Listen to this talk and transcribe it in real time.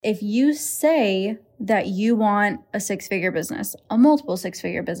If you say that you want a 6-figure business, a multiple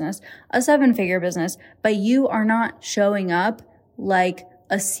 6-figure business, a 7-figure business, but you are not showing up like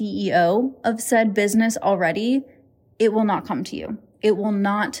a CEO of said business already, it will not come to you. It will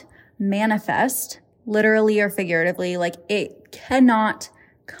not manifest literally or figuratively. Like, it cannot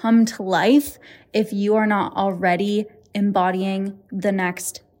come to life if you are not already embodying the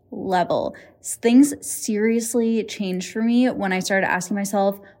next level. Things seriously changed for me when I started asking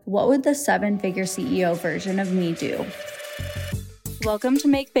myself, what would the 7-figure CEO version of me do? Welcome to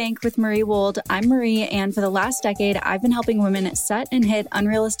Make Bank with Marie Wold. I'm Marie, and for the last decade, I've been helping women set and hit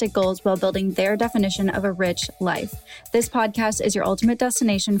unrealistic goals while building their definition of a rich life. This podcast is your ultimate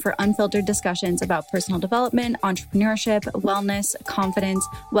destination for unfiltered discussions about personal development, entrepreneurship, wellness, confidence,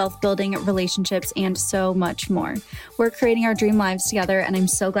 wealth building, relationships, and so much more. We're creating our dream lives together, and I'm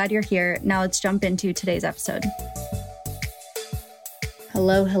so glad you're here. Now let's jump into today's episode.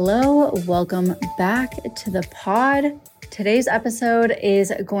 Hello. Welcome back to the pod. Today's episode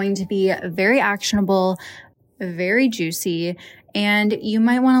is going to be very actionable, very juicy, and you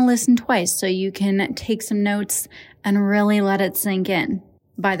might want to listen twice so you can take some notes and really let it sink in.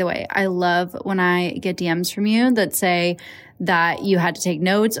 By the way, I love when I get DMs from you that say that you had to take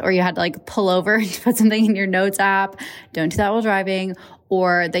notes or you had to pull over and put something in your notes app. Don't do that while driving.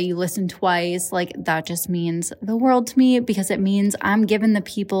 Or that you listen twice. That just means the world to me because it means I'm giving the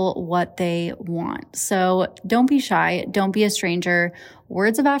people what they want. So don't be shy. Don't be a stranger.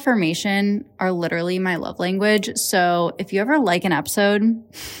 Words of affirmation are literally my love language. So if you ever like an episode,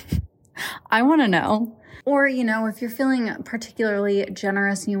 I want to know. Or, if you're feeling particularly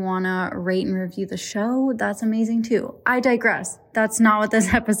generous and you want to rate and review the show, that's amazing too. I digress. That's not what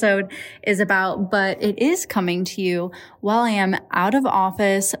this episode is about, but it is coming to you while I am out of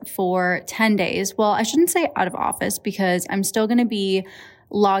office for 10 days. Well, I shouldn't say out of office because I'm still going to be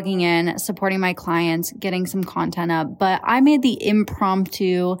logging in, supporting my clients, getting some content up. But I made the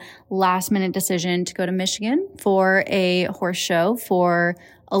impromptu last minute decision to go to Michigan for a horse show for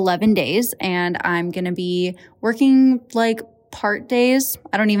 11 days. And I'm going to be working part days.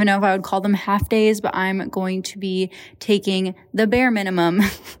 I don't even know if I would call them half days, but I'm going to be taking the bare minimum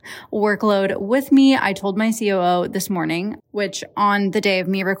workload with me. I told my COO this morning, which on the day of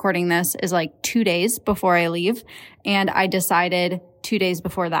me recording this is 2 days before I leave. And I decided 2 days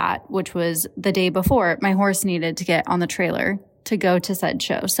before that, which was the day before my horse needed to get on the trailer to go to said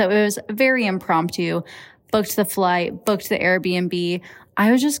show. So it was very impromptu. Booked the flight, booked the Airbnb. I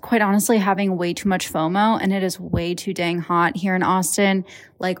was just quite honestly having way too much FOMO, and it is way too dang hot here in Austin.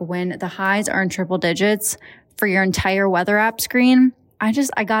 When the highs are in triple digits for your entire weather app screen, I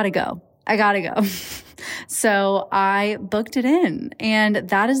gotta go. So I booked it in. And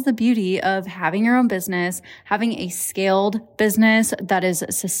that is the beauty of having your own business, having a scaled business that is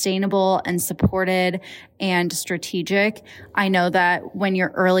sustainable and supported and strategic. I know that when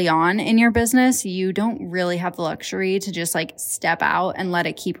you're early on in your business, you don't really have the luxury to just step out and let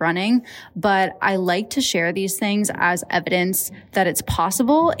it keep running. But I like to share these things as evidence that it's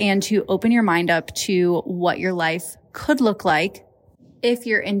possible and to open your mind up to what your life could look like if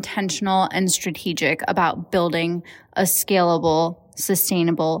you're intentional and strategic about building a scalable,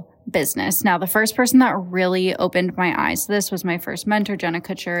 sustainable business. Now, the first person that really opened my eyes to this was my first mentor, Jenna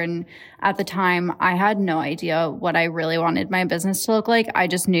Kutcher. And at the time, I had no idea what I really wanted my business to look like. I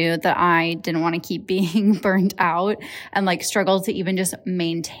just knew that I didn't want to keep being burnt out and struggle to even just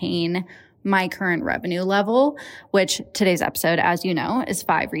maintain my current revenue level, which today's episode, as you know, is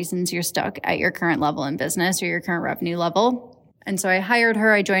 5 reasons you're stuck at your current level in business or your current revenue level. And so I hired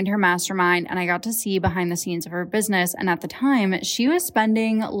her, I joined her mastermind, and I got to see behind the scenes of her business. And at the time, she was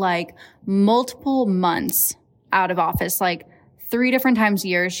spending multiple months out of office, 3 different times a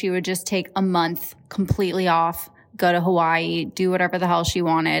year. She would just take a month completely off, go to Hawaii, do whatever the hell she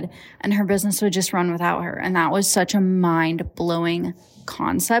wanted, and her business would just run without her. And that was such a mind-blowing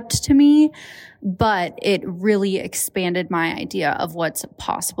concept to me, but it really expanded my idea of what's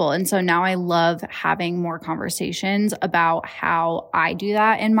possible. And so now I love having more conversations about how I do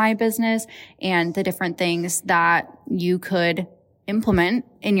that in my business and the different things that you could implement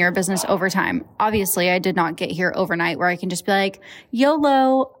in your business over time. Obviously, I did not get here overnight where I can just be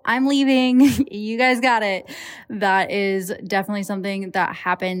YOLO, I'm leaving. You guys got it. That is definitely something that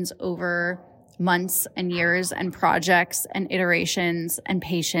happens over months and years and projects and iterations and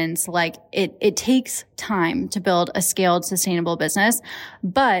patience. Like it takes time to build a scaled, sustainable business,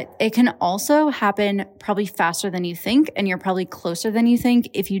 but it can also happen probably faster than you think. And you're probably closer than you think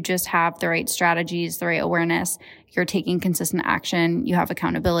if you just have the right strategies, the right awareness, you're taking consistent action, you have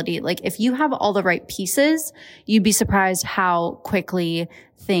accountability. Like if you have all the right pieces, you'd be surprised how quickly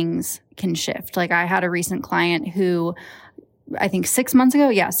things can shift. Like I had a recent client who I think 6 months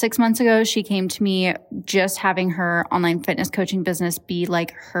ago, she came to me just having her online fitness coaching business be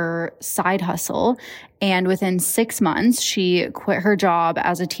like her side hustle. And within 6 months, she quit her job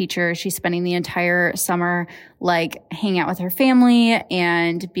as a teacher. She's spending the entire summer like hanging out with her family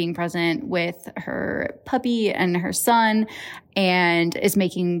and being present with her puppy and her son, and is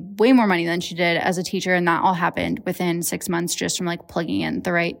making way more money than she did as a teacher. And that all happened within 6 months just from like plugging in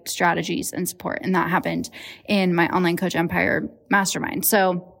the right strategies and support. And that happened in my Online Coach Empire mastermind.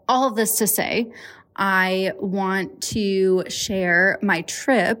 So all of this to say, I want to share my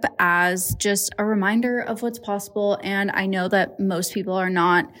trip as just a reminder of what's possible. And I know that most people are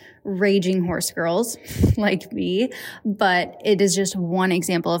not raging horse girls like me, but it is just one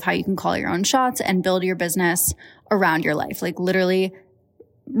example of how you can call your own shots and build your business around your life. Like literally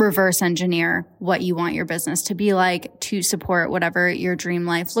reverse engineer what you want your business to be like to support whatever your dream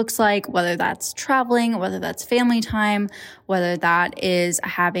life looks like, whether that's traveling, whether that's family time, whether that is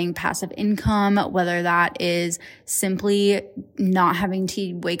having passive income, whether that is simply not having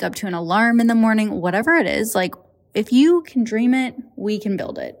to wake up to an alarm in the morning, whatever it is. Like if you can dream it, we can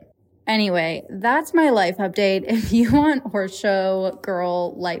build it. Anyway, that's my life update. If you want horse show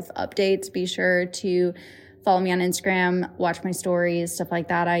girl life updates, be sure to follow me on Instagram, watch my stories, stuff like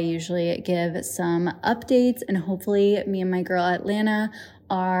that. I usually give some updates, and hopefully me and my girl Atlanta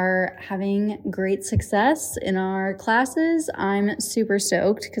are having great success in our classes. I'm super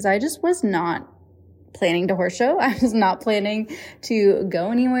stoked because I just was not planning to horse show. I was not planning to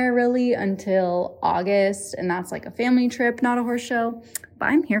go anywhere really until August, and that's like a family trip, not a horse show, but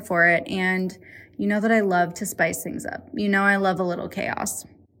I'm here for it. And you know that I love to spice things up. You know I love a little chaos.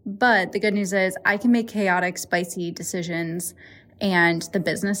 But the good news is I can make chaotic, spicy decisions, and the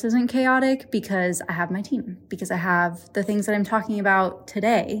business isn't chaotic because I have my team, because I have the things that I'm talking about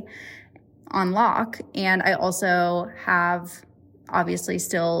today on lock. And I also have obviously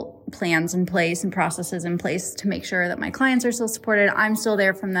still plans in place and processes in place to make sure that my clients are still supported. I'm still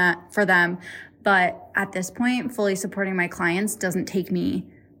there for them. But at this point, fully supporting my clients doesn't take me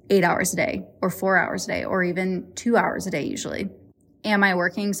 8 hours a day or 4 hours a day or even 2 hours a day usually. Am I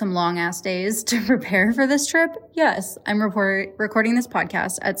working some long ass days to prepare for this trip? Yes. I'm recording this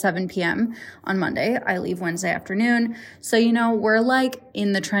podcast at 7 p.m. on Monday. I leave Wednesday afternoon. So, we're like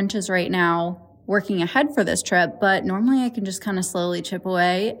in the trenches right now working ahead for this trip, but normally I can just kind of slowly chip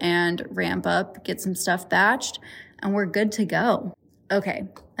away and ramp up, get some stuff batched, and we're good to go. Okay.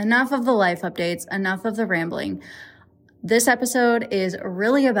 Enough of the life updates, enough of the rambling. This episode is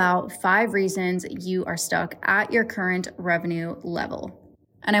really about 5 reasons you are stuck at your current revenue level.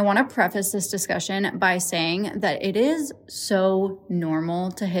 And I want to preface this discussion by saying that it is so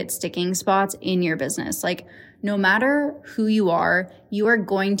normal to hit sticking spots in your business. Like, no matter who you are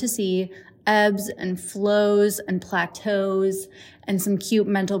going to see ebbs and flows and plateaus and some cute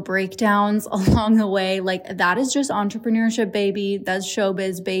mental breakdowns along the way. Like that is just entrepreneurship, baby. That's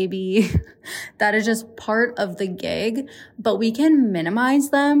showbiz, baby. That is just part of the gig, but we can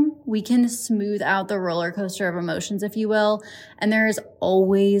minimize them. We can smooth out the roller coaster of emotions, if you will. And there is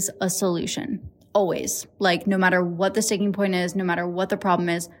always a solution. Always. Like no matter what the sticking point is, no matter what the problem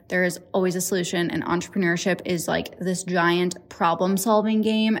is, there is always a solution. And entrepreneurship is like this giant problem solving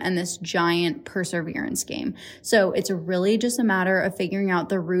game and this giant perseverance game. So it's really just a matter of figuring out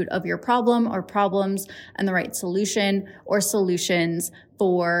the root of your problem or problems and the right solution or solutions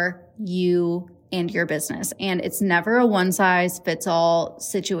for you and your business. And it's never a one size fits all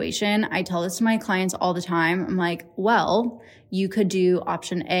situation. I tell this to my clients all the time. I'm like, well, you could do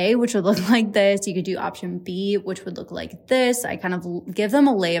option A, which would look like this. You could do option B, which would look like this. I kind of give them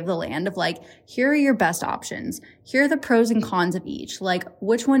a lay of the land of like, here are your best options. Here are the pros and cons of each. Like,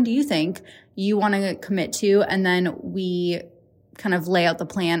 which one do you think you want to commit to? And then we kind of lay out the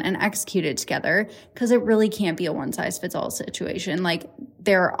plan and execute it together, because it really can't be a one size fits all situation. Like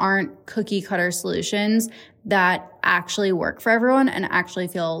there aren't cookie cutter solutions that actually work for everyone and actually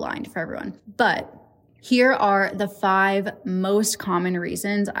feel aligned for everyone. But here are the 5 most common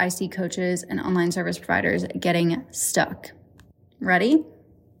reasons I see coaches and online service providers getting stuck. Ready?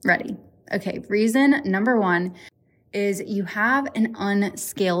 Ready. Okay. Reason number 1 is you have an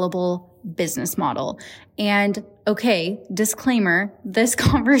unscalable business model. And okay, disclaimer, this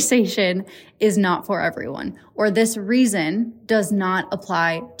conversation is not for everyone, or this reason does not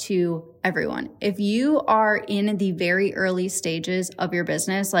apply to everyone. If you are in the very early stages of your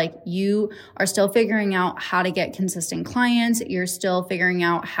business, like you are still figuring out how to get consistent clients, you're still figuring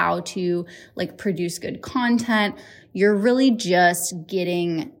out how to like produce good content, you're really just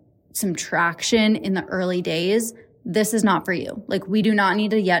getting some traction in the early days, this is not for you. Like we do not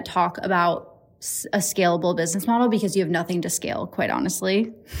need to yet talk about a scalable business model because you have nothing to scale, quite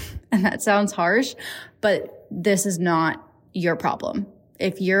honestly. And that sounds harsh, but this is not your problem.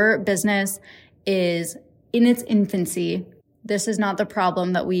 If your business is in its infancy, this is not the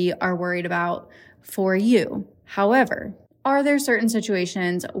problem that we are worried about for you. However, are there certain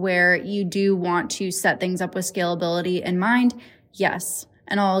situations where you do want to set things up with scalability in mind? Yes.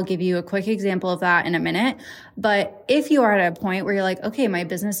 And I'll give you a quick example of that in a minute. But if you are at a point where you're like, okay, my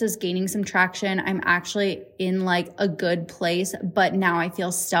business is gaining some traction, I'm actually in like a good place, but now I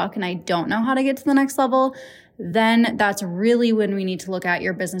feel stuck and I don't know how to get to the next level, then that's really when we need to look at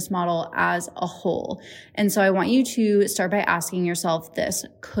your business model as a whole. And so I want you to start by asking yourself this: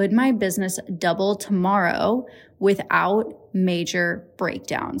 could my business double tomorrow without major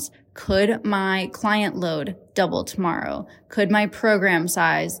breakdowns? Could my client load double tomorrow? Could my program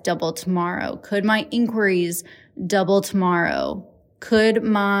size double tomorrow? Could my inquiries double tomorrow? Could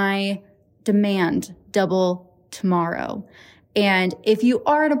my demand double tomorrow? And if you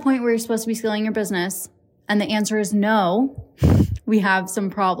are at a point where you're supposed to be scaling your business and the answer is no, we have some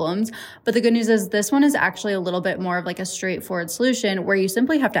problems. But the good news is this one is actually a little bit more of like a straightforward solution where you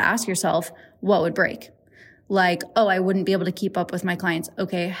simply have to ask yourself, what would break? Like, oh, I wouldn't be able to keep up with my clients.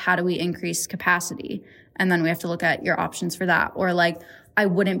 Okay, how do we increase capacity? And then we have to look at your options for that. Or like, I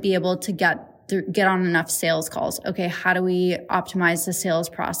wouldn't be able to get on enough sales calls. Okay, how do we optimize the sales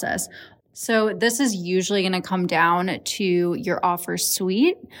process? So this is usually going to come down to your offer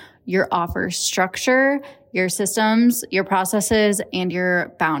suite, your offer structure, your systems, your processes, and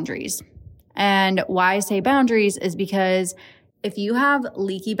your boundaries. And why I say boundaries is because if you have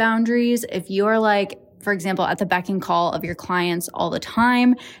leaky boundaries, if you are like, for example, at the beck and call of your clients all the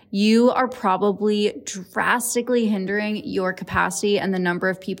time, you are probably drastically hindering your capacity and the number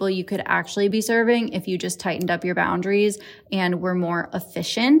of people you could actually be serving if you just tightened up your boundaries and were more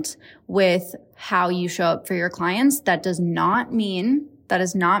efficient with how you show up for your clients. That is not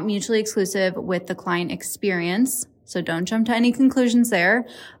mutually exclusive with the client experience. So don't jump to any conclusions there.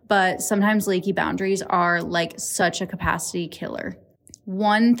 But sometimes leaky boundaries are like such a capacity killer.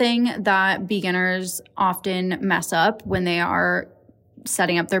 One thing that beginners often mess up when they are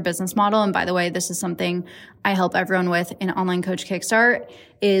setting up their business model, and by the way, this is something I help everyone with in Online Coach Kickstart,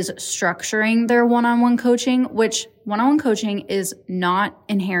 is structuring their one-on-one coaching, which one-on-one coaching is not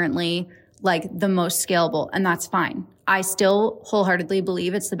inherently like the most scalable, and that's fine. I still wholeheartedly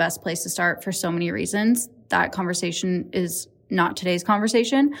believe it's the best place to start for so many reasons. That conversation is not today's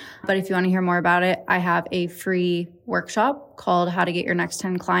conversation, but if you want to hear more about it, I have a free workshop called How to Get Your Next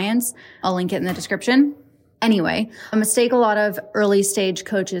 10 Clients. I'll link it in the description. Anyway, a mistake a lot of early stage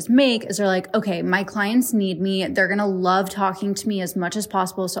coaches make is they're like, okay, my clients need me. They're going to love talking to me as much as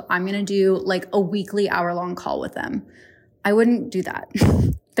possible. So I'm going to do like a weekly hour-long call with them. I wouldn't do that.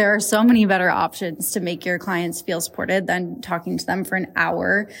 There are so many better options to make your clients feel supported than talking to them for an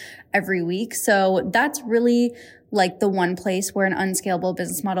hour every week. So that's really like the one place where an unscalable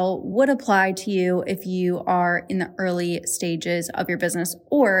business model would apply to you if you are in the early stages of your business.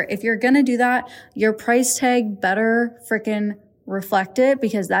 Or if you're going to do that, your price tag better freaking reflect it,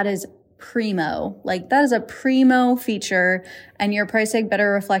 because that is primo. Like that is a primo feature, and your price tag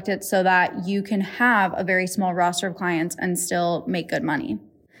better reflect it so that you can have a very small roster of clients and still make good money.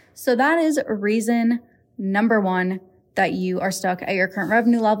 So that is reason number one that you are stuck at your current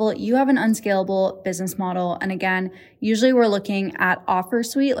revenue level. You have an unscalable business model. And again, usually we're looking at offer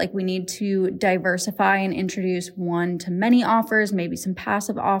suite. Like we need to diversify and introduce one to many offers, maybe some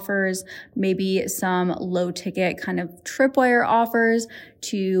passive offers, maybe some low ticket kind of tripwire offers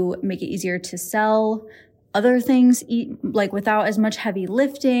to make it easier to sell. Other things, like without as much heavy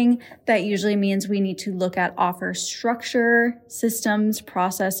lifting, that usually means we need to look at offer structure, systems,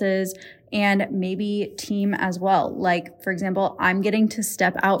 processes, and maybe team as well. Like, for example, I'm getting to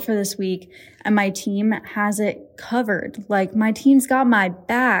step out for this week and my team has it covered. Like my team's got my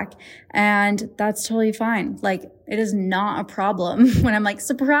back, and that's totally fine. Like it is not a problem when I'm like,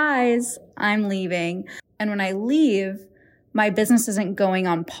 surprise, I'm leaving. And when I leave, my business isn't going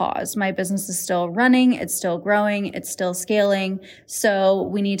on pause. My business is still running. It's still growing. It's still scaling. So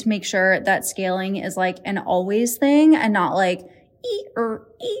we need to make sure that scaling is like an always thing and not like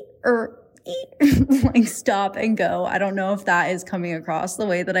or eat, like stop and go. I don't know if that is coming across the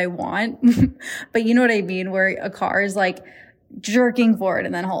way that I want, but you know what I mean, where a car is like jerking forward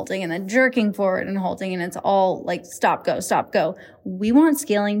and then halting and then jerking forward and halting, and it's all like stop, go, stop, go. We want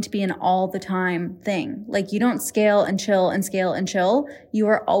scaling to be an all the time thing. Like you don't scale and chill and scale and chill. You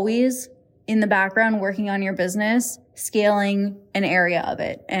are always in the background working on your business, scaling an area of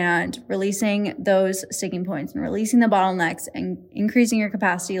it and releasing those sticking points and releasing the bottlenecks and increasing your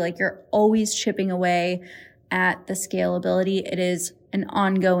capacity. Like you're always chipping away at the scalability. It is an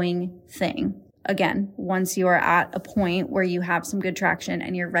ongoing thing. Again, once you are at a point where you have some good traction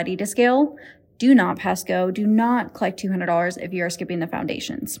and you're ready to scale, do not pass go. Do not collect $200 if you are skipping the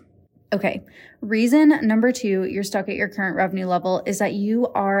foundations. Okay, reason number 2, you're stuck at your current revenue level is that you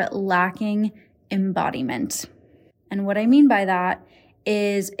are lacking embodiment. And what I mean by that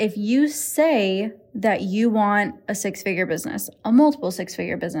is if you say that you want a 6-figure business, a multiple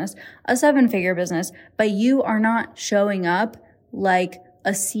 6-figure business, a 7-figure business, but you are not showing up like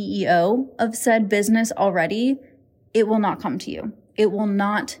a CEO of said business already, it will not come to you. It will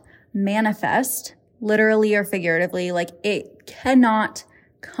not manifest literally or figuratively. Like it cannot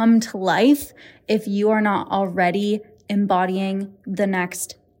come to life if you are not already embodying the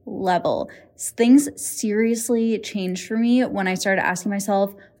next level. Things seriously changed for me when I started asking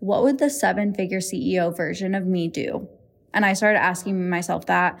myself, what would the 7-figure CEO version of me do? And I started asking myself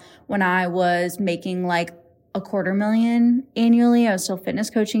that when I was making like $250,000 annually. I was still fitness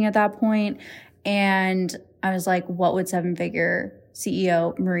coaching at that point. And I was like, what would 7-figure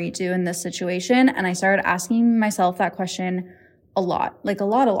CEO Marie do in this situation? And I started asking myself that question a lot.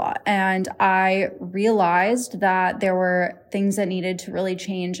 And I realized that there were things that needed to really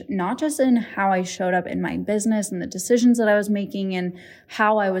change, not just in how I showed up in my business and the decisions that I was making and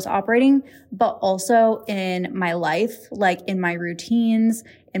how I was operating, but also in my life, like in my routines,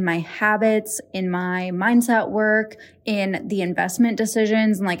 in my habits, in my mindset work, in the investment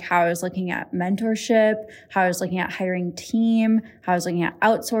decisions, and like how I was looking at mentorship, how I was looking at hiring team, how I was looking at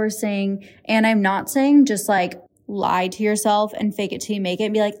outsourcing. And I'm not saying just like lie to yourself and fake it till you make it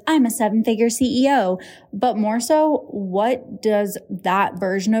and be like, I'm a 7-figure CEO. But more so, what does that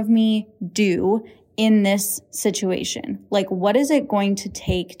version of me do in this situation? Like, what is it going to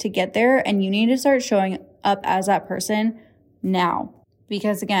take to get there? And you need to start showing up as that person now.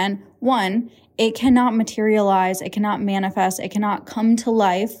 Because again, 1, it cannot materialize, it cannot manifest, it cannot come to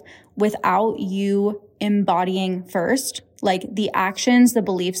life without you embodying first. Like the actions, the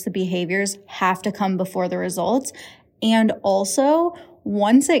beliefs, the behaviors have to come before the results. And also,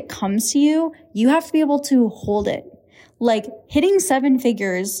 once it comes to you, you have to be able to hold it. Like hitting 7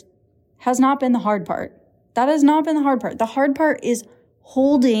 figures has not been the hard part. That has not been the hard part. The hard part is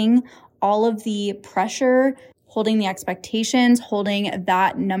holding all of the pressure, holding the expectations, holding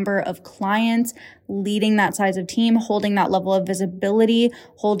that number of clients, leading that size of team, holding that level of visibility,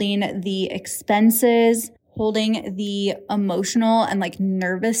 holding the expenses, holding the emotional and like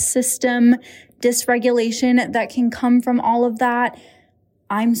nervous system dysregulation that can come from all of that.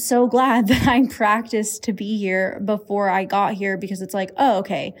 I'm so glad that I practiced to be here before I got here, because it's like, oh,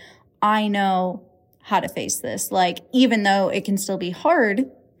 okay, I know how to face this. Like, even though it can still be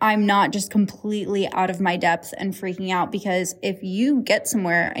hard, I'm not just completely out of my depth and freaking out, because if you get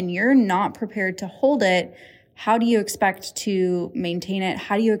somewhere and you're not prepared to hold it, how do you expect to maintain it?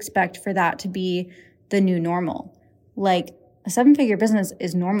 How do you expect for that to be the new normal? Like a 7-figure business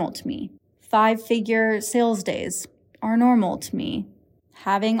is normal to me. 5-figure sales days are normal to me.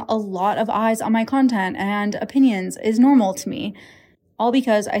 Having a lot of eyes on my content and opinions is normal to me. All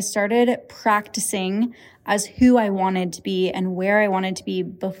because I started practicing as who I wanted to be and where I wanted to be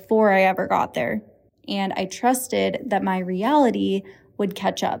before I ever got there. And I trusted that my reality would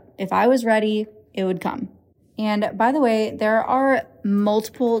catch up. If I was ready, it would come. And by the way, there are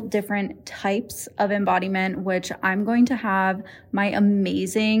multiple different types of embodiment, which I'm going to have my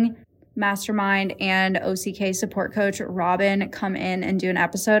amazing mastermind and OCK support coach, Robin, come in and do an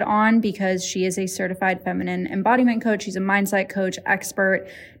episode on, because she is a certified feminine embodiment coach. She's a mindset coach, expert,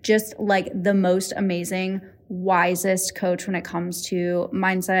 just like the most amazing, wisest coach when it comes to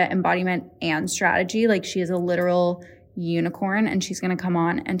mindset, embodiment, and strategy. Like she is a literal unicorn, and she's going to come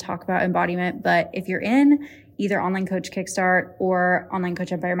on and talk about embodiment. But if you're in either Online Coach Kickstart or Online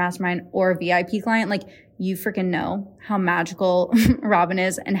Coach Empire Mastermind or VIP client, like you freaking know how magical Robin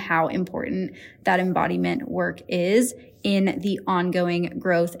is and how important that embodiment work is in the ongoing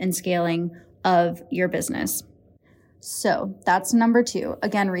growth and scaling of your business. So that's number 2.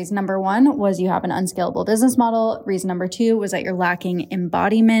 Again, reason number 1 was you have an unscalable business model. Reason number 2 was that you're lacking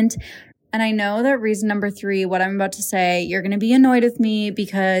embodiment. And I know that reason number 3, what I'm about to say, you're going to be annoyed with me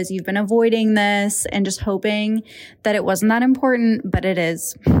because you've been avoiding this and just hoping that it wasn't that important, but it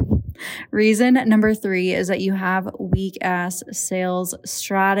is. Reason number 3 is that you have weak ass sales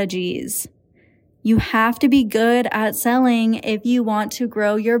strategies. You have to be good at selling if you want to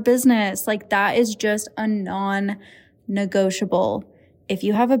grow your business. Like, that is just a non-negotiable. If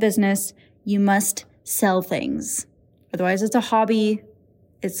you have a business, you must sell things. Otherwise, it's a hobby.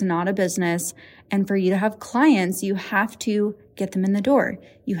 It's not a business. And for you to have clients, you have to get them in the door.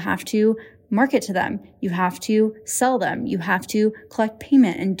 You have to market to them. You have to sell them. You have to collect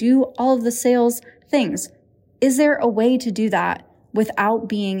payment and do all of the sales things. Is there a way to do that without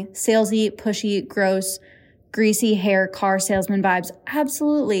being salesy, pushy, gross, greasy hair, car salesman vibes?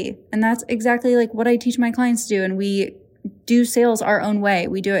 Absolutely. And that's exactly like what I teach my clients to do. And we do sales our own way.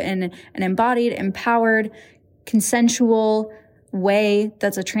 We do it in an embodied, empowered, consensual way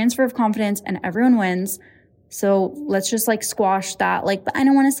that's a transfer of confidence, and everyone wins. So let's just like squash that like, but I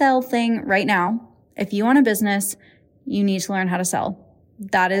don't want to sell thing right now. If you want a business, you need to learn how to sell.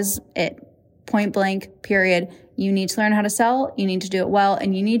 That is it. Point blank, period. You need to learn how to sell. You need to do it well.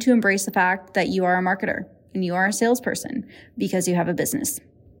 And you need to embrace the fact that you are a marketer and you are a salesperson because you have a business.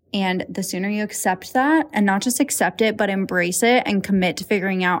 And the sooner you accept that, and not just accept it, but embrace it and commit to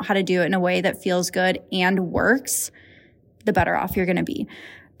figuring out how to do it in a way that feels good and works, the better off you're going to be.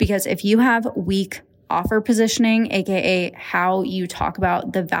 Because if you have weak offer positioning, aka how you talk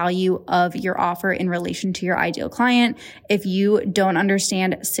about the value of your offer in relation to your ideal client, if you don't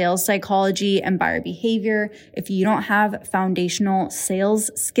understand sales psychology and buyer behavior, if you don't have foundational sales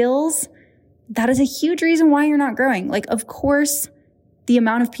skills, that is a huge reason why you're not growing. Like, of course, the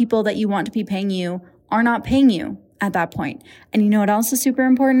amount of people that you want to be paying you are not paying you at that point. And you know what else is super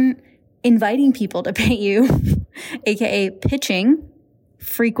important? Inviting people to pay you, aka pitching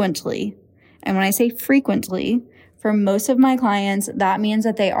frequently. And when I say frequently, for most of my clients, that means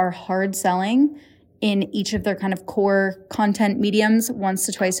that they are hard selling in each of their kind of core content mediums once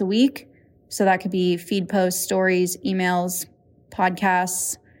to twice a week. So that could be feed posts, stories, emails,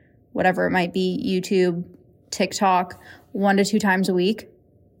 podcasts, whatever it might be, YouTube, TikTok, 1 to 2 times a week.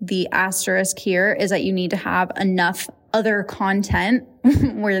 The asterisk here is that you need to have enough other content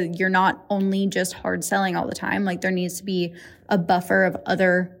where you're not only just hard selling all the time. Like, there needs to be a buffer of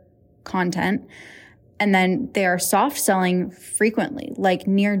other content. And then they are soft selling frequently, like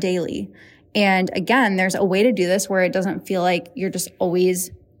near daily. And again, there's a way to do this where it doesn't feel like you're just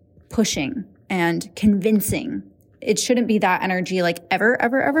always pushing and convincing. It shouldn't be that energy, like ever,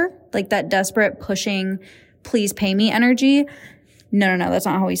 like that desperate pushing, please pay me energy. No, that's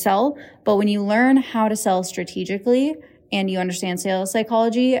not how we sell. But when you learn how to sell strategically and you understand sales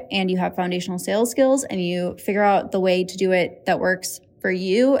psychology and you have foundational sales skills and you figure out the way to do it that works for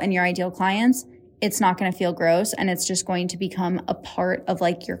you and your ideal clients, it's not going to feel gross, and it's just going to become a part of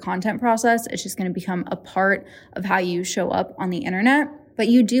like your content process. It's just going to become a part of how you show up on the internet. But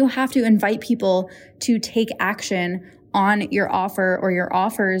you do have to invite people to take action on your offer or your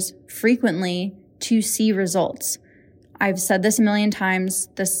offers frequently to see results. I've said this a million times.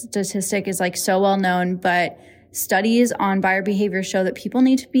 This statistic is like so well known, but studies on buyer behavior show that people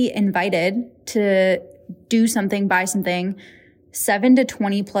need to be invited to do something, buy something 7 to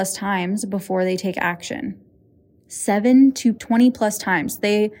 20 plus times before they take action. 7 to 20 plus times.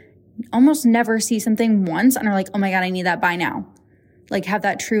 They almost never see something once and are like, oh my God, I need that, buy now. Like, have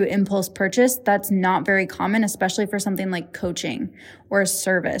that true impulse purchase. That's not very common, especially for something like coaching or a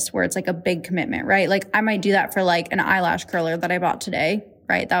service where it's like a big commitment, right? Like, I might do that for like an eyelash curler that I bought today,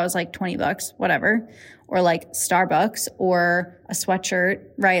 right? That was like $20, whatever. Or like Starbucks or a sweatshirt,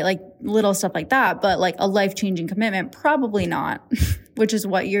 right? Like little stuff like that. But like a life-changing commitment, probably not, which is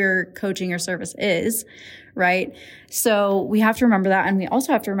what your coaching or service is, right? So we have to remember that. And we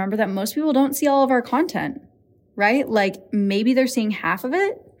also have to remember that most people don't see all of our content, right? Like maybe they're seeing half of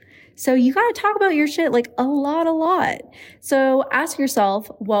it. So you got to talk about your shit like a lot. So ask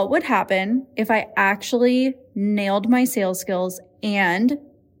yourself, what would happen if I actually nailed my sales skills and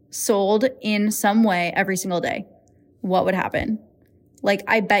sold in some way every single day? What would happen? Like,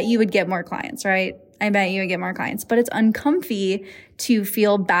 I bet you would get more clients, right? I bet you would get more clients, but it's uncomfy to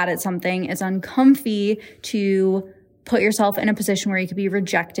feel bad at something. It's uncomfy to put yourself in a position where you could be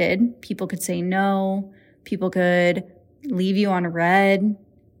rejected. People could say no. People could leave you on red.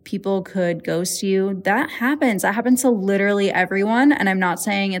 People could ghost you. That happens. That happens to literally everyone. And I'm not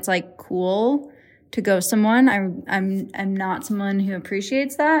saying it's like cool to ghost someone. I'm not someone who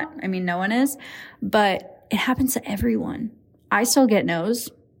appreciates that. I mean, no one is, but it happens to everyone. I still get no's.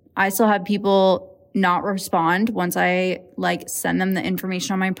 I still have people not respond once I like send them the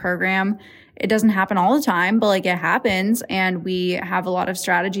information on my program. It doesn't happen all the time, but like it happens, and we have a lot of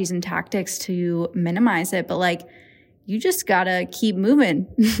strategies and tactics to minimize it. But like, you just gotta keep moving.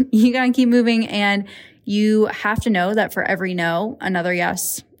 You gotta keep moving, and you have to know that for every no, another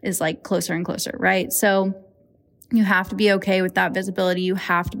yes is like closer and closer, right? So you have to be okay with that visibility. You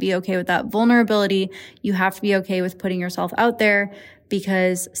have to be okay with that vulnerability. You have to be okay with putting yourself out there,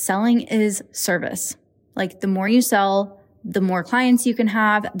 because selling is service. Like, the more you sell, the more clients you can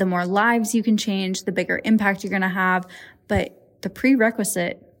have, the more lives you can change, the bigger impact you're going to have. But the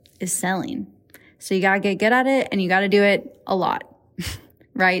prerequisite is selling. So you got to get good at it, and you got to do it a lot,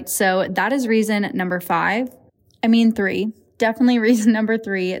 right? So that is reason number 3. Definitely reason number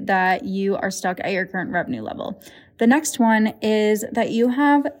 3 that you are stuck at your current revenue level. The next one is that you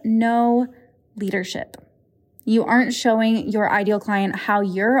have no leadership. You aren't showing your ideal client how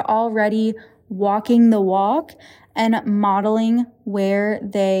you're already walking the walk and modeling where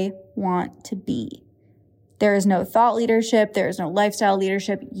they want to be. There is no thought leadership. There is no lifestyle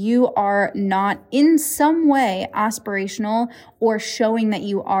leadership. You are not in some way aspirational or showing that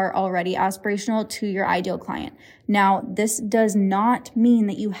you are already aspirational to your ideal client. Now, this does not mean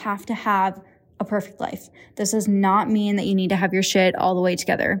that you have to have a perfect life. This does not mean that you need to have your shit all the way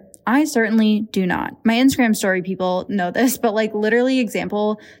together. I certainly do not. My Instagram story people know this, but like, literally,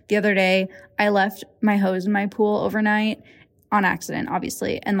 example, the other day, I left my hose in my pool overnight on accident,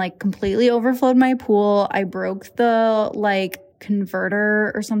 obviously, and like completely overflowed my pool. I broke the like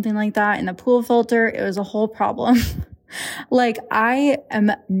converter or something like that in the pool filter. It was a whole problem. Like, I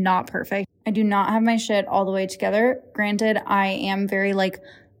am not perfect. I do not have my shit all the way together. Granted, I am very like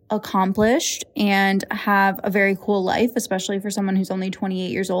accomplished and have a very cool life, especially for someone who's only 28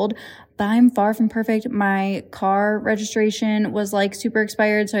 years old, but I'm far from perfect. My car registration was like super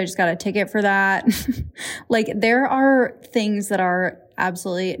expired, so I just got a ticket for that. Like, there are things that are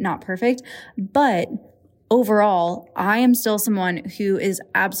absolutely not perfect, but overall, I am still someone who is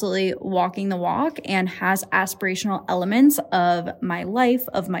absolutely walking the walk and has aspirational elements of my life,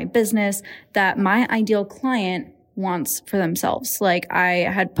 of my business, that my ideal client wants for themselves. Like, I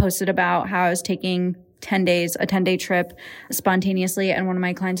had posted about how I was taking a 10-day trip spontaneously. And one of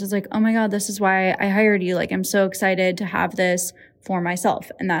my clients was like, "Oh my God, this is why I hired you. Like, I'm so excited to have this for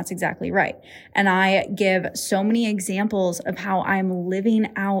myself." And that's exactly right. And I give so many examples of how I'm living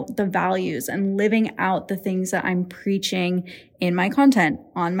out the values and living out the things that I'm preaching in my content,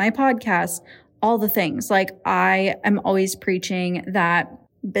 on my podcast, all the things. Like, I am always preaching that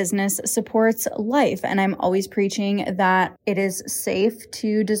business supports life. And I'm always preaching that it is safe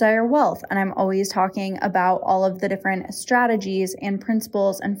to desire wealth. And I'm always talking about all of the different strategies and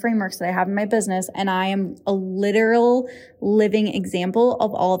principles and frameworks that I have in my business. And I am a literal living example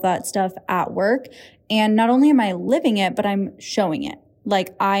of all of that stuff at work. And not only am I living it, but I'm showing it.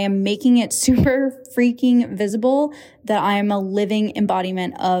 Like, I am making it super freaking visible that I am a living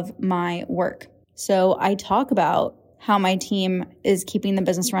embodiment of my work. So I talk about how my team is keeping the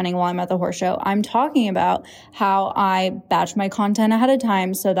business running while I'm at the horse show. I'm talking about how I batch my content ahead of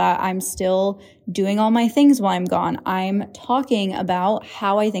time so that I'm still doing all my things while I'm gone. I'm talking about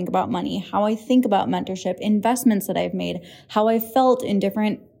how I think about money, how I think about mentorship, investments that I've made, how I felt in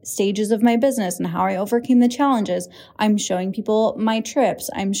different stages of my business and how I overcame the challenges. I'm showing people my trips.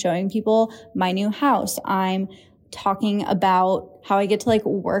 I'm showing people my new house. I'm talking about how I get to like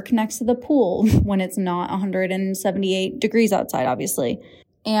work next to the pool when it's not 178 degrees outside, obviously.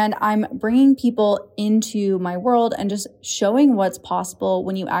 And I'm bringing people into my world and just showing what's possible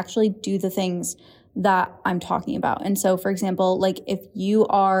when you actually do the things that I'm talking about. And so, for example, like, if you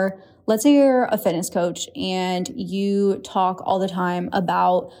are, let's say you're a fitness coach and you talk all the time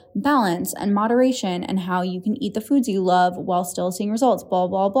about balance and moderation and how you can eat the foods you love while still seeing results, blah,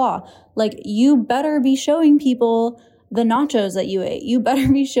 blah, blah. Like, you better be showing people the nachos that you ate. You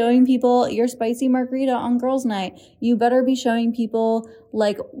better be showing people your spicy margarita on girls' night. You better be showing people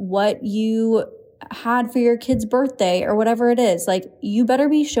like what you had for your kid's birthday or whatever it is. Like, you better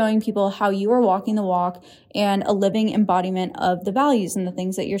be showing people how you are walking the walk and a living embodiment of the values and the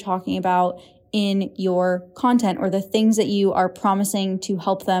things that you're talking about in your content, or the things that you are promising to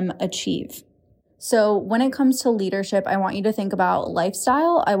help them achieve. So when it comes to leadership, I want you to think about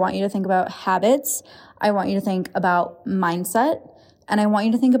lifestyle. I want you to think about habits. I want you to think about mindset. And I want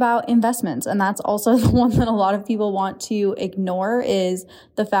you to think about investments. And that's also the one that a lot of people want to ignore, is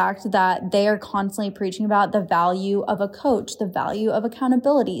the fact that they are constantly preaching about the value of a coach, the value of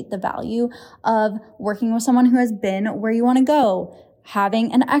accountability, the value of working with someone who has been where you want to go,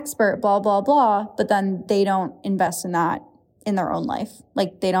 having an expert, blah, blah, blah. But then they don't invest in that in their own life.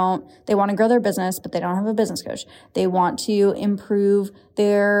 Like they want to grow their business, but they don't have a business coach. They want to improve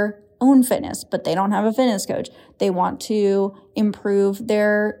their own fitness, but they don't have a fitness coach. They want to improve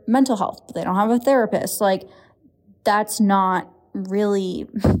their mental health, but they don't have a therapist. Like that's not really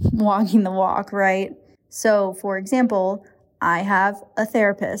walking the walk, right? So for example, I have a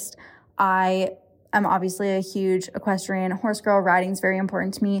therapist. I am obviously a huge equestrian horse girl. Riding is very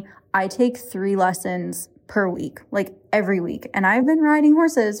important to me. I take 3 lessons per week, like every week. And I've been riding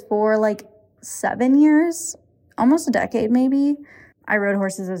horses for like 7 years, almost a decade maybe. I rode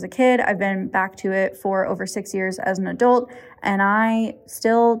horses as a kid. I've been back to it for over 6 years as an adult. And I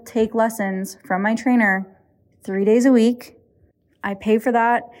still take lessons from my trainer 3 days a week. I pay for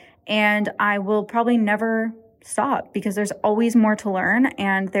that. And I will probably never stop because there's always more to learn,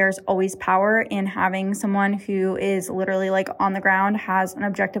 and there's always power in having someone who is literally like on the ground, has an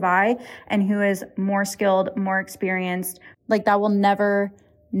objective eye, and who is more skilled, more experienced. Like that will never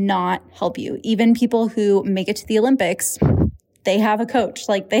not help you. Even people who make it to the Olympics, they have a coach.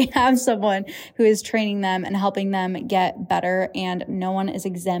 Like they have someone who is training them and helping them get better, and no one is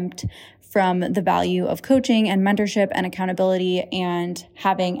exempt from the value of coaching and mentorship and accountability and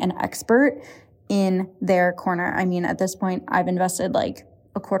having an expert in their corner. I mean, at this point, I've invested like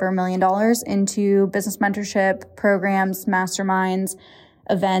 $250,000 into business mentorship programs, masterminds,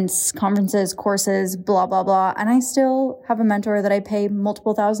 events, conferences, courses, blah, blah, blah. And I still have a mentor that I pay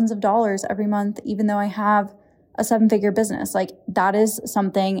multiple thousands of dollars every month, even though I have a 7-figure business. Like that is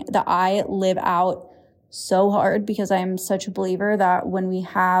something that I live out so hard because I'm such a believer that when we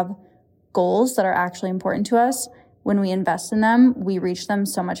have goals that are actually important to us, when we invest in them, we reach them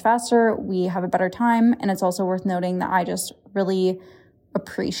so much faster, we have a better time. And it's also worth noting that I just really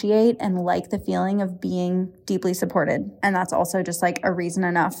appreciate and like the feeling of being deeply supported. And that's also just like a reason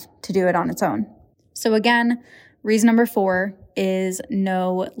enough to do it on its own. So again, reason number 4 is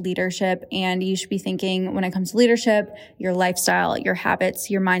no leadership. And you should be thinking when it comes to leadership, your lifestyle, your habits,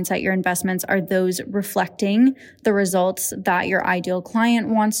 your mindset, your investments, are those reflecting the results that your ideal client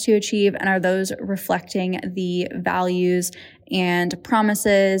wants to achieve? And are those reflecting the values and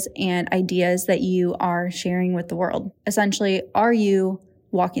promises and ideas that you are sharing with the world? Essentially, are you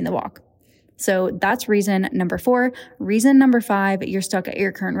walking the walk? So that's reason number 4. Reason number 5, you're stuck at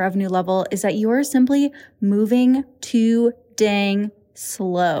your current revenue level, is that you are simply moving too dang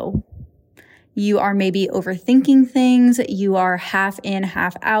slow. You are maybe overthinking things. You are half in,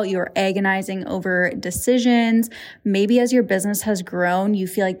 half out. You're agonizing over decisions. Maybe as your business has grown, you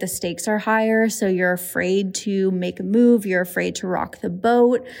feel like the stakes are higher. So you're afraid to make a move. You're afraid to rock the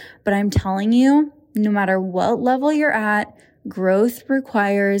boat. But I'm telling you, no matter what level you're at, growth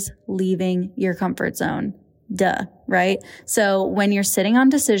requires leaving your comfort zone. Duh, right? So when you're sitting on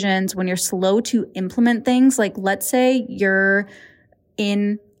decisions, when you're slow to implement things, like let's say you're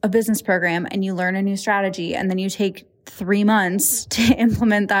in a business program and you learn a new strategy and then you take 3 months to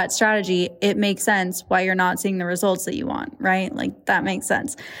implement that strategy, it makes sense why you're not seeing the results that you want, right? Like that makes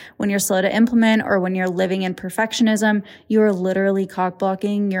sense. When you're slow to implement or when you're living in perfectionism, you are literally cock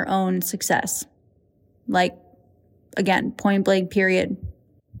blocking your own success. Like, again, point blank, period.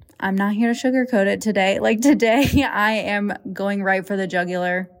 I'm not here to sugarcoat it today. Like today, I am going right for the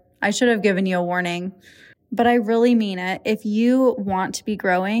jugular. I should have given you a warning, but I really mean it. If you want to be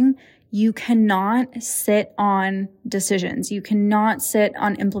growing, you cannot sit on decisions. You cannot sit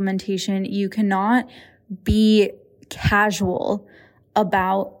on implementation. You cannot be casual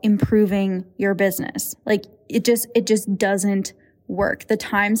about improving your business. Like it just doesn't work. The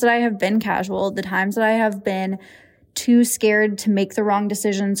times that I have been casual, the times that I have been too scared to make the wrong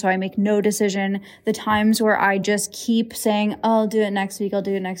decision, so I make no decision, the times where I just keep saying, oh, I'll do it next week, I'll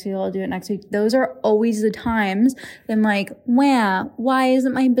do it next week, I'll do it next week, those are always the times that I'm like, wow, why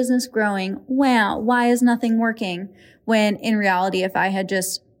isn't my business growing? Wow, why is nothing working? When in reality, if I had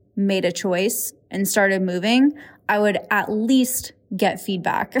just made a choice and started moving, I would at least get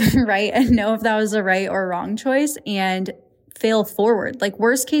feedback, right? And know if that was the right or wrong choice and fail forward. Like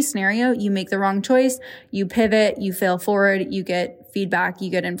worst case scenario, you make the wrong choice, you pivot, you fail forward, you get feedback, you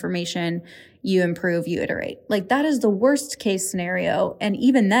get information, you improve, you iterate. Like that is the worst case scenario. And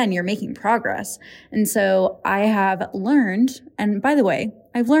even then you're making progress. And so I have learned, and by the way,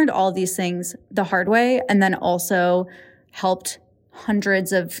 I've learned all of these things the hard way and then also helped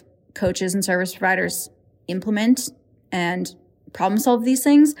hundreds of coaches and service providers implement and problem solve these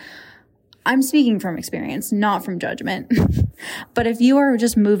things. I'm speaking from experience, not from judgment. But if you are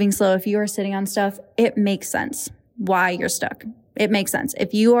just moving slow, if you are sitting on stuff, it makes sense why you're stuck. It makes sense.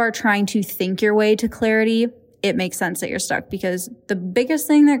 If you are trying to think your way to clarity, it makes sense that you're stuck, because the biggest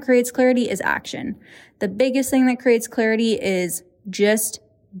thing that creates clarity is action. The biggest thing that creates clarity is just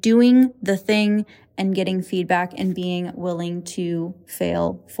doing the thing and getting feedback and being willing to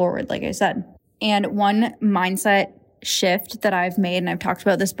fail forward, like I said. And one mindset shift that I've made, and I've talked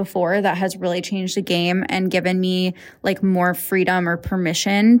about this before, that has really changed the game and given me like more freedom or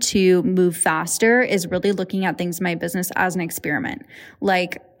permission to move faster, is really looking at things in my business as an experiment.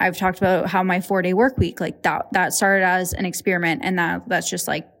 Like I've talked about how my 4-day work week, like that started as an experiment, and that's just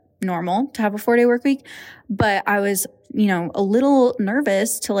like normal to have a 4-day work week. But I was, a little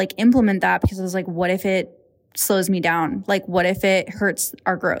nervous to like implement that, because I was like, what if it slows me down? Like, what if it hurts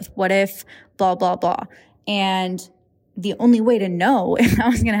our growth? What if blah, blah, blah? And the only way to know if that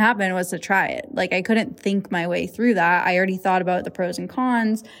was going to happen was to try it. Like, I couldn't think my way through that. I already thought about the pros and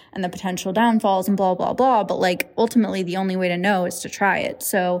cons and the potential downfalls and blah, blah, blah. But like, ultimately, the only way to know is to try it.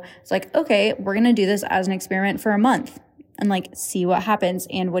 So it's like, okay, we're going to do this as an experiment for a month and like see what happens.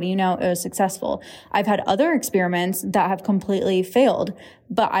 And what do you know? It was successful. I've had other experiments that have completely failed,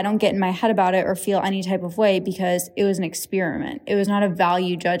 but I don't get in my head about it or feel any type of way, because it was an experiment. It was not a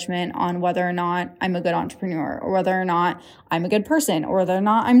value judgment on whether or not I'm a good entrepreneur, or whether or not I'm a good person, or whether or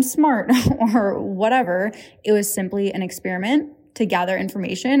not I'm smart or whatever. It was simply an experiment to gather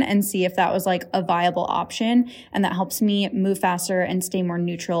information and see if that was like a viable option. And that helps me move faster and stay more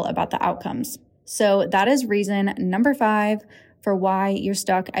neutral about the outcomes. So that is reason number 5 for why you're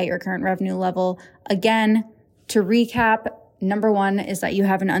stuck at your current revenue level. Again, to recap, number 1 is that you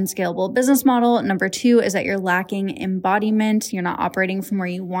have an unscalable business model. Number 2 is that you're lacking embodiment. You're not operating from where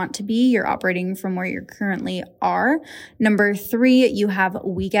you want to be. You're operating from where you currently are. Number 3, you have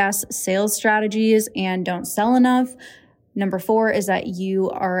weak-ass sales strategies and don't sell enough. Number 4 is that you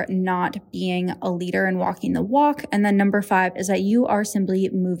are not being a leader and walking the walk. And then number 5 is that you are simply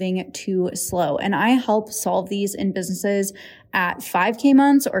moving too slow. And I help solve these in businesses at 5K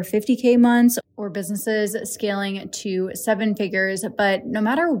months or 50K months, or businesses scaling to 7 figures. But no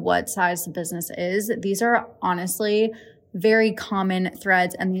matter what size the business is, these are honestly very common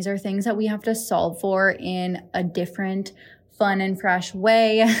threads. And these are things that we have to solve for in a different, fun and fresh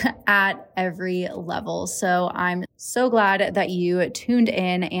way at every level. So I'm so glad that you tuned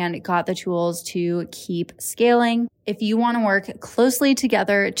in and got the tools to keep scaling. If you want to work closely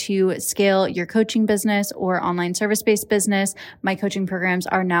together to scale your coaching business or online service-based business, my coaching programs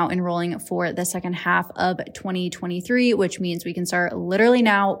are now enrolling for the second half of 2023, which means we can start literally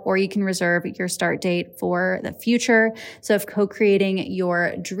now, or you can reserve your start date for the future. So if co-creating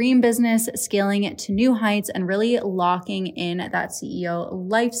your dream business, scaling it to new heights, and really locking in that CEO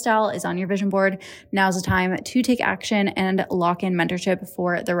lifestyle is on your vision board, now's the time to take action and lock in mentorship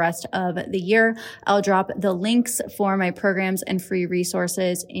for the rest of the year. I'll drop the links for my programs and free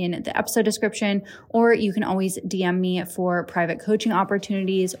resources in the episode description, or you can always DM me for private coaching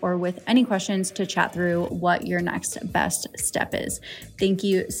opportunities or with any questions to chat through what your next best step is. Thank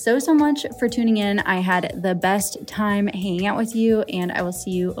you so much for tuning in. I had the best time hanging out with you, and I will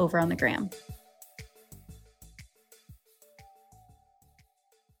see you over on the gram.